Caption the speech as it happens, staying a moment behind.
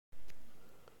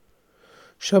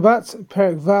Shabbat,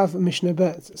 Perek Vav, Mishnah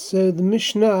Bet. So the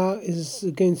Mishnah is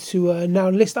going to now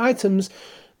list items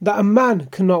that a man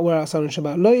cannot wear outside on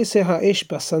Shabbat. Lo yiseh ha'ish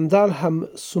basandal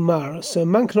ham-sumar. So a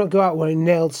man cannot go out wearing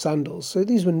nailed sandals. So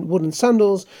these were wooden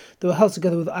sandals that were held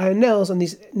together with iron nails, and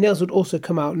these nails would also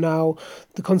come out. Now,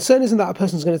 the concern isn't that a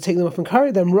person is going to take them off and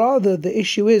carry them. Rather, the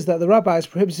issue is that the rabbis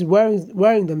prohibited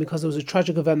wearing them because there was a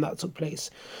tragic event that took place.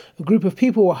 A group of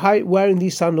people were wearing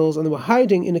these sandals, and they were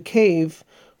hiding in a cave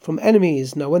from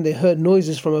enemies. Now, when they heard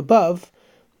noises from above,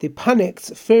 they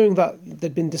panicked, fearing that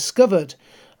they'd been discovered,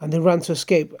 and they ran to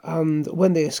escape. And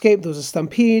when they escaped, there was a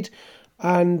stampede,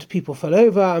 and people fell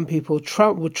over, and people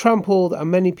were trampled,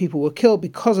 and many people were killed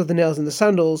because of the nails in the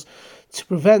sandals. To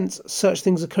prevent such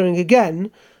things occurring again,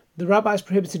 the rabbis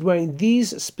prohibited wearing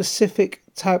these specific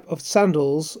type of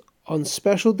sandals on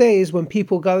special days when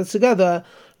people gather together,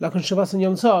 like on Shabbat and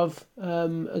Yom Tov,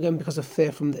 again because of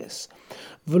fear from this.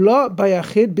 And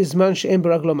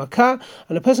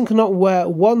a person cannot wear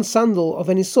one sandal of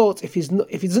any sort if he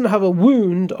doesn't have a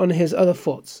wound on his other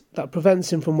foot that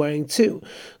prevents him from wearing two.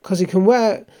 Because he can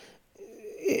wear,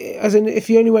 as in if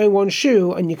you're only wearing one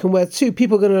shoe and you can wear two,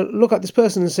 people are going to look at this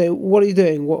person and say, "What are you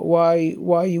doing? Why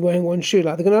are you wearing one shoe?"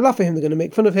 Like, they're going to laugh at him, they're going to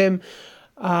make fun of him,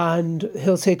 and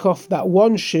he'll take off that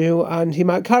one shoe and he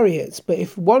might carry it. But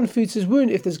if one foot is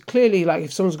wounded, if there's clearly, like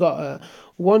if someone's got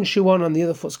one shoe on and the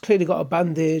other foot's clearly got a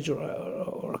bandage or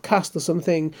a cast or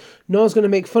something, no one's going to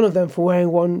make fun of them for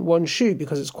wearing one shoe,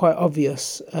 because it's quite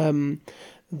obvious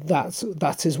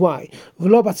that is why.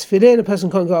 V'lo b'tefillin, a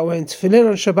person can't go out wearing tefillin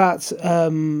on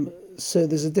Shabbat. So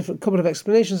there's a couple of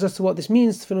explanations as to what this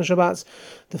means, tefillin on Shabbat.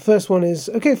 The first one is,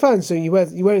 okay, fine, so you're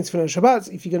wearing tefillin on Shabbat.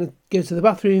 If you're going to go to the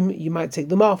bathroom, you might take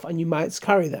them off and you might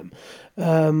carry them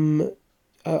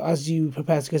as you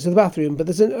prepare to go to the bathroom. But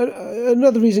there's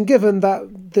another reason given, that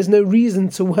there's no reason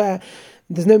to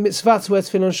there's no mitzvah to wear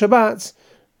tefillin on Shabbat.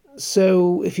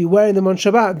 So if you're wearing them on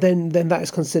Shabbat, then that is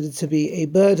considered to be a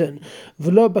burden.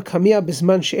 You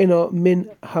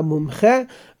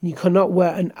cannot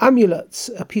wear an amulet,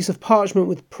 a piece of parchment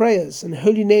with prayers and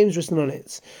holy names written on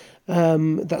it.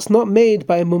 That's not made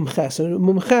by a mumche. So a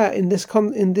mumche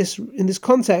in this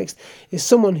context is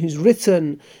someone who's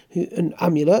written an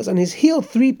amulet and he's healed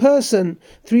three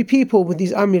people with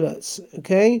these amulets.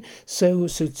 Okay, so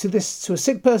to a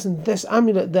sick person, this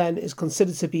amulet then is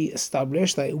considered to be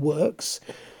established, that it works,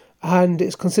 and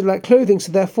it's considered like clothing.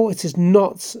 So therefore, it is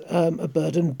not a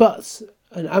burden, but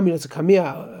an amulet, a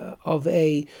kamiyah of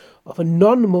a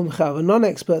non-mumcha, of a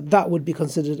non-expert, that would be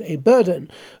considered a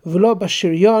burden. V'lo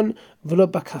b'shiryon, v'lo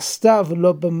b'kasta,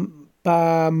 v'lo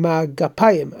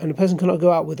b'magapayim. And a person cannot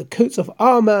go out with a coat of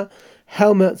armor,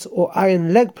 helmet, or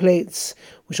iron leg plates,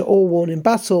 which are all worn in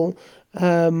battle.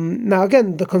 Now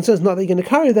again, the concern is not that you're going to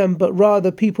carry them, but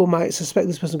rather people might suspect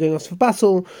this person going off for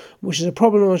battle, which is a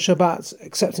problem on Shabbat,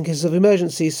 except in cases of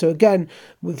emergency. So again,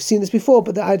 we've seen this before,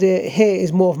 but the idea here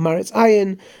is more of maritz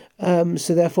ayin.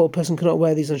 So therefore, a person cannot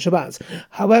wear these on Shabbat.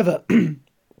 However,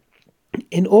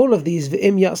 in all of these,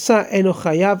 v'im yatsa eno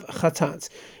chayav chatat.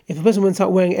 If a person went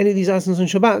out wearing any of these items on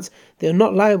Shabbat, they are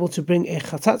not liable to bring a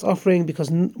chatat offering,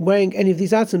 because wearing any of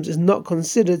these items is not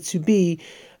considered to be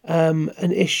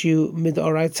an issue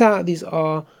midoraita. These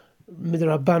are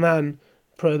midrabanan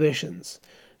prohibitions.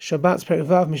 Shabbat, Perek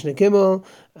Vav, Mishnah Gimel.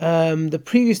 The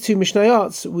previous two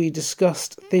Mishnayot, we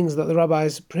discussed things that the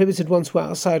rabbis prohibited one to wear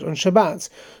outside on Shabbat.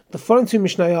 The following two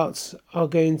Mishnayot are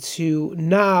going to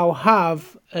now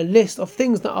have a list of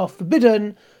things that are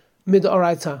forbidden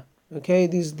midoraita. Okay,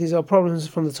 these are problems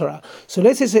from the Torah. So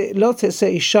let's say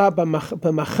isha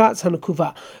b'machatz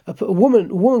hanukuva. A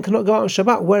woman cannot go out on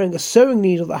Shabbat wearing a sewing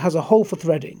needle that has a hole for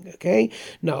threading. Okay,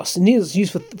 now a needle that's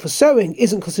used for sewing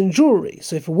isn't considered jewelry.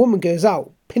 So if a woman goes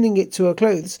out pinning it to her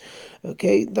clothes,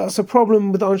 okay, that's a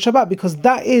problem with on Shabbat, because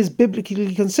that is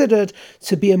biblically considered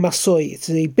to be a masoi. It's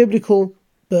a biblical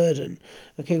burden,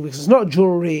 okay, because it's not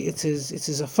jewelry, it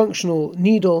is a functional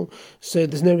needle, so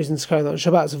there's no reason to carry that on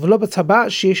Shabbat. So v'lo b'tabat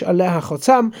sheish aleha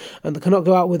chotam, and they cannot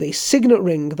go out with a signet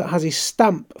ring that has a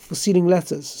stamp for sealing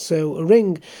letters. So a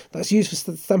ring that's used for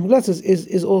stamping letters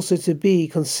is also to be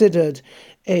considered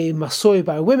a masoi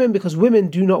by women, because women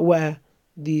do not wear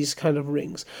these kind of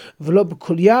rings. V'lo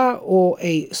b'kulya, or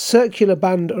a circular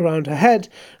band around her head.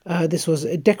 This was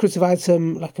a decorative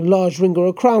item, like a large ring or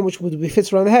a crown, which would be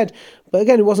fitted around the head. But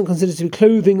again, it wasn't considered to be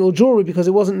clothing or jewelry, because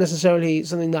it wasn't necessarily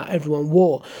something that everyone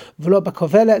wore. V'lo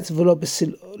b'kovelet, v'lo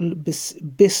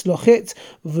bislochit,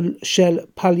 shel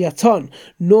palyaton.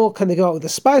 Nor can they go out with a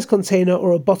spice container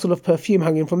or a bottle of perfume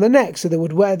hanging from the neck. So they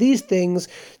would wear these things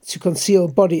to conceal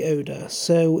body odor.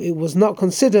 So it was not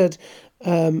considered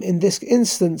in this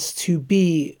instance to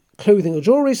be clothing or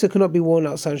jewelry, so it cannot be worn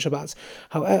outside on Shabbat.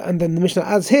 And then the Mishnah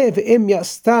adds here, V'im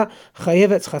yasta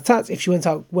chayevet chatat. If she went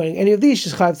out wearing any of these,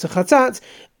 she's chayev to chatat.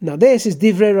 Now this is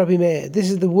divrei Rabbi Meir. This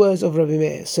is the words of Rabbi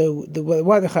Meir. So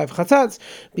why they chayev chatat?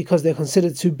 Because they're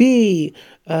considered to be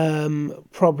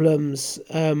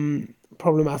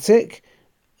problematic.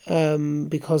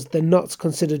 Because they're not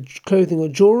considered clothing or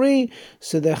jewelry,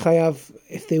 so they're chayav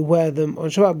if they wear them on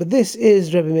Shabbat. But this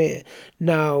is Rebbe Meir.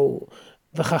 Now,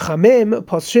 v'chachamim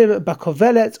posrim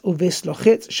bakovelet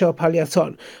uvislochit shel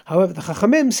palyaton. However, the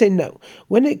chachamim say no.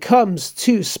 When it comes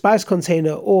to spice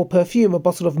container or perfume, a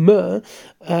bottle of myrrh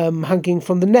hanging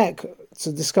from the neck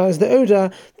to disguise the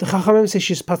odor, the chachamim say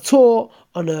she's patur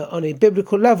on a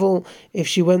biblical level if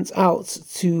she went out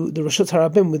to the Rashut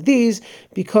Harabim with these,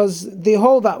 because they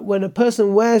hold that when a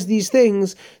person wears these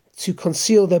things to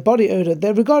conceal their body odor,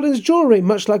 they're regarded as jewelry,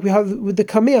 much like we have with the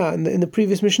kamiyah in the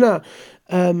previous Mishnah.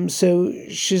 So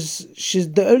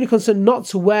she's the only concern not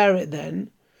to wear it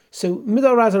then. So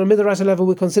midoraisa on a midoraisa level,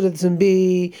 we consider this to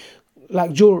be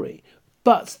like jewelry.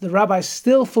 But the rabbis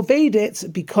still forbade it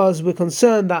because we're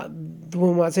concerned that the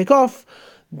woman might take off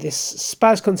this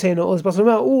spice container or this bottle of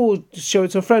myrrh, or show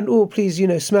it to a friend, or please,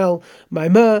 smell my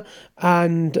myrrh,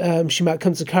 and she might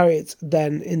come to carry it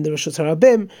then in the Rashut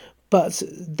Harabim. But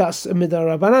that's a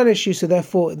midarabanan issue, so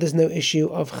therefore there's no issue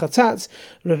of chatat.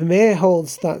 Rebbe Meir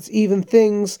holds that even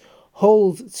things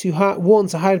worn to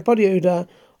hide body odor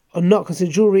are not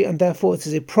considered jewelry, and therefore it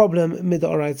is a problem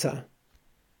midoraita.